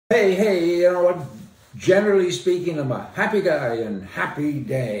Hey, you know what? Generally speaking, I'm a happy guy and happy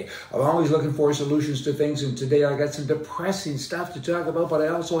day. I'm always looking for solutions to things, and today I got some depressing stuff to talk about, but I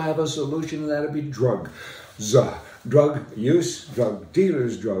also have a solution, and that'd be drugs. Drug use, drug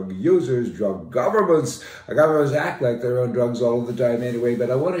dealers, drug users, drug governments. Governments act like they're on drugs all the time anyway, but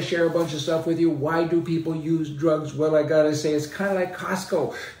I want to share a bunch of stuff with you. Why do people use drugs? Well, I gotta say, it's kind of like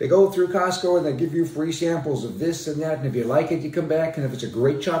Costco. They go through Costco and they give you free samples of this and that, and if you like it, you come back, and if it's a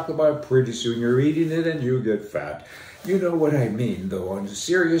great chocolate bar, pretty soon you're eating it and you get fat. You know what I mean, though. On a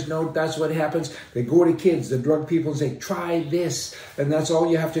serious note, that's what happens. They go to kids, the drug people, and say, try this. And that's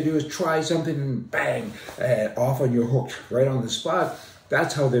all you have to do is try something, and bang, off on your hook, right on the spot.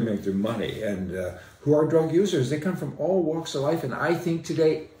 That's how they make their money. And who are drug users? They come from all walks of life. And I think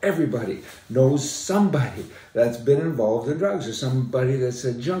today everybody knows somebody that's been involved in drugs, or somebody that's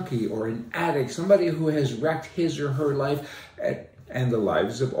a junkie or an addict, somebody who has wrecked his or her life and the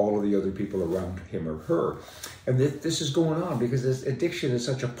lives of all of the other people around him or her. And this is going on because this addiction is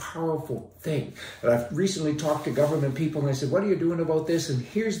such a powerful thing. And I've recently talked to government people, and I said, what are you doing about this? And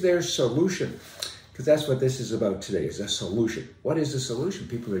here's their solution. Because that's what this is about today, is a solution. What is the solution?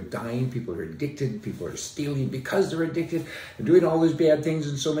 People are dying, people are addicted, people are stealing because they're addicted and doing all these bad things,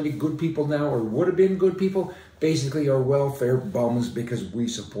 and so many good people now, or would have been good people, basically are welfare bums because we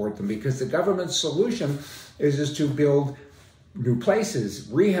support them. Because the government's solution is just to build new places,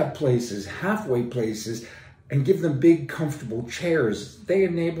 rehab places, halfway places, and give them big, comfortable chairs. They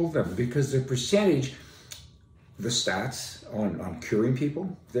enable them because the percentage, the stats on curing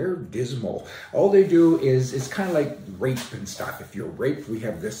people, they're dismal. All they do is, it's kind of like rape and stuff. If you're raped, we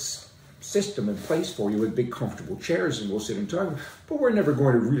have this system in place for you with big, comfortable chairs, and we'll sit and talk. But we're never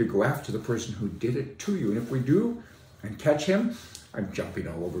going to really go after the person who did it to you. And if we do and catch him, I'm jumping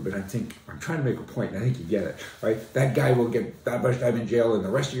all over, but I'm trying to make a point, and I think you get it, right? That guy will get that much time in jail, and the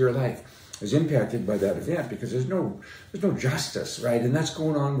rest of your life is impacted by that event because there's no justice, right? And that's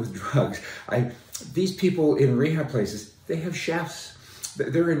going on with drugs. These people in rehab places, they have chefs.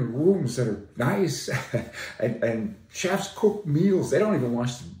 They're in rooms that are nice, and chefs cook meals. They don't even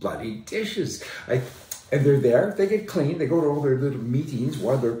wash the bloody dishes. And they're there, they get clean, they go to all their little meetings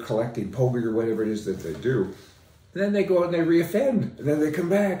while they're collecting pogie or whatever it is that they do. And then they go out and they reoffend, and then they come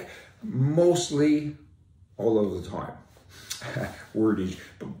back, mostly all of the time. Wordage.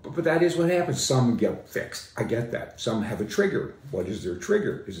 But that is what happens. Some get fixed. I get that. Some have a trigger. What is their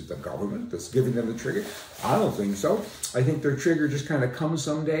trigger? Is it the government that's giving them the trigger? I don't think so. I think their trigger just kind of comes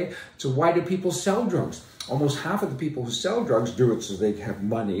someday. So why do people sell drugs? Almost half of the people who sell drugs do it so they have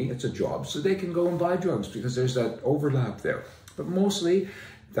money. It's a job. So they can go and buy drugs because there's that overlap there. But mostly,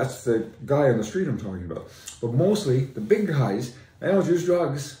 that's the guy on the street I'm talking about. But mostly, the big guys, they don't use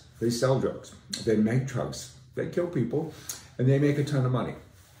drugs. They sell drugs. They make drugs. They kill people. And they make a ton of money.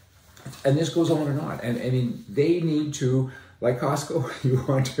 And this goes on and on. And I mean, they need to, like Costco, you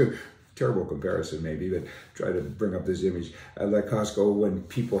want to, terrible comparison maybe, but try to bring up this image. Like Costco, when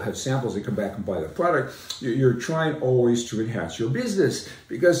people have samples, they come back and buy the product. You're trying always to enhance your business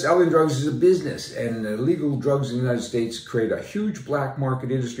because selling drugs is a business. And illegal drugs in the United States create a huge black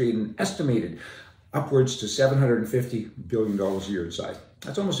market industry, and estimated upwards to $750 billion a year in size.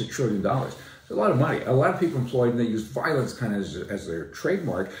 That's almost $1 trillion. A lot of money. A lot of people employed, and they use violence kind of as their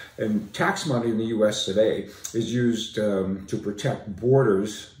trademark. And tax money in the U.S. today is used to protect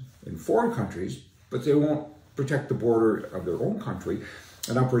borders in foreign countries, but they won't protect the border of their own country.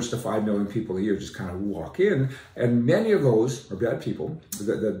 And upwards to 5 million people a year just kind of walk in. And many of those are bad people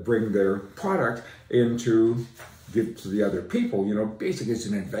that bring their product in to give to the other people. You know, basically it's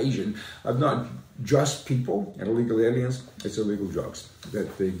an invasion of not just people and illegal aliens, it's illegal drugs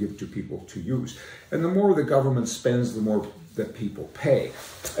that they give to people to use. And the more the government spends, the more that people pay.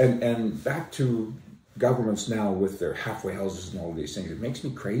 And back to governments now with their halfway houses and all of these things, it makes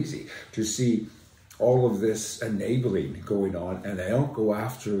me crazy to see all of this enabling going on, and they don't go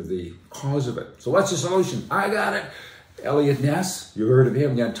after the cause of it. So what's the solution? I got it. Elliot Ness, you heard of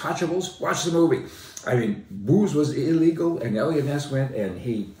him, The Untouchables? Watch the movie. I mean, booze was illegal, and Elliot Ness went and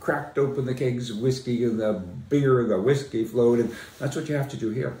he cracked open the kegs of whiskey, and the beer and the whiskey flowed, and that's what you have to do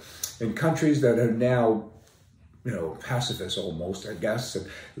here. In countries that are now, you know, pacifist almost, I guess, and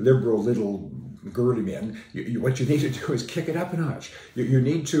liberal little girly men, what you need to do is kick it up a notch. You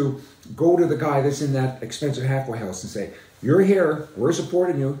need to go to the guy that's in that expensive halfway house and say, you're here, we're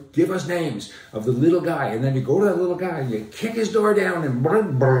supporting you, give us names of the little guy. And then you go to that little guy and you kick his door down and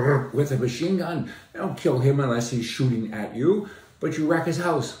with a machine gun. You don't kill him unless he's shooting at you, but you wreck his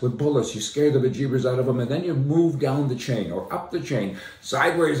house with bullets. You scare the bejeebers out of him, and then you move down the chain or up the chain,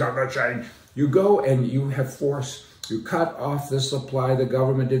 sideways on the chain. You go and you have force You cut off the supply. The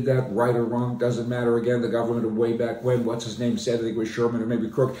government did that, right or wrong, doesn't matter. Again, the government way back when, what's his name said, I think it was Sherman or maybe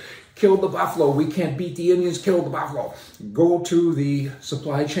Crook, killed the buffalo. We can't beat the Indians, killed the buffalo. Go to the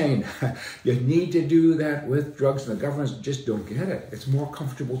supply chain. You need to do that with drugs, and the governments just don't get it. It's more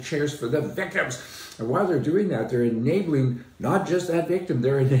comfortable chairs for the victims. And while they're doing that, they're enabling not just that victim,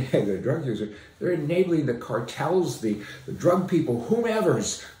 they're the drug user, they're enabling the cartels, the drug people,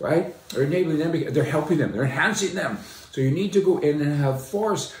 whomever's, right? They're enabling them, they're helping them, they're enhancing them. So you need to go in and have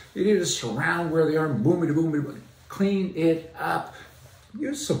force. You need to surround where they are, boom, boom, boom, clean it up.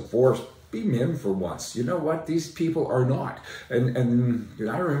 Use some force. Be men for once. You know what? These people are not. And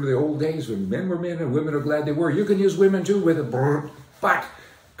I remember the old days when men were men and women are glad they were. You can use women too with it, but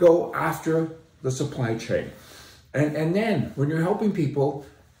go after the supply chain. And then when you're helping people,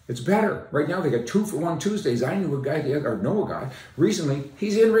 it's better. Right now they got 2-for-1 Tuesdays. I knew a guy, know a guy, recently,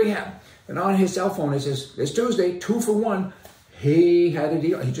 he's in rehab. And on his cell phone it says, it's Tuesday, 2-for-1. He had a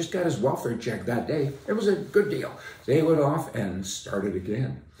deal. He just got his welfare check that day. It was a good deal. They went off and started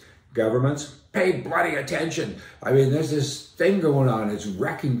again. Governments, pay bloody attention. I mean, there's this thing going on. It's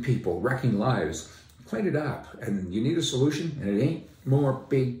wrecking people, wrecking lives. Clean it up. And you need a solution, and it ain't more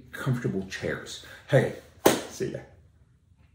big, comfortable chairs. Hey, see ya.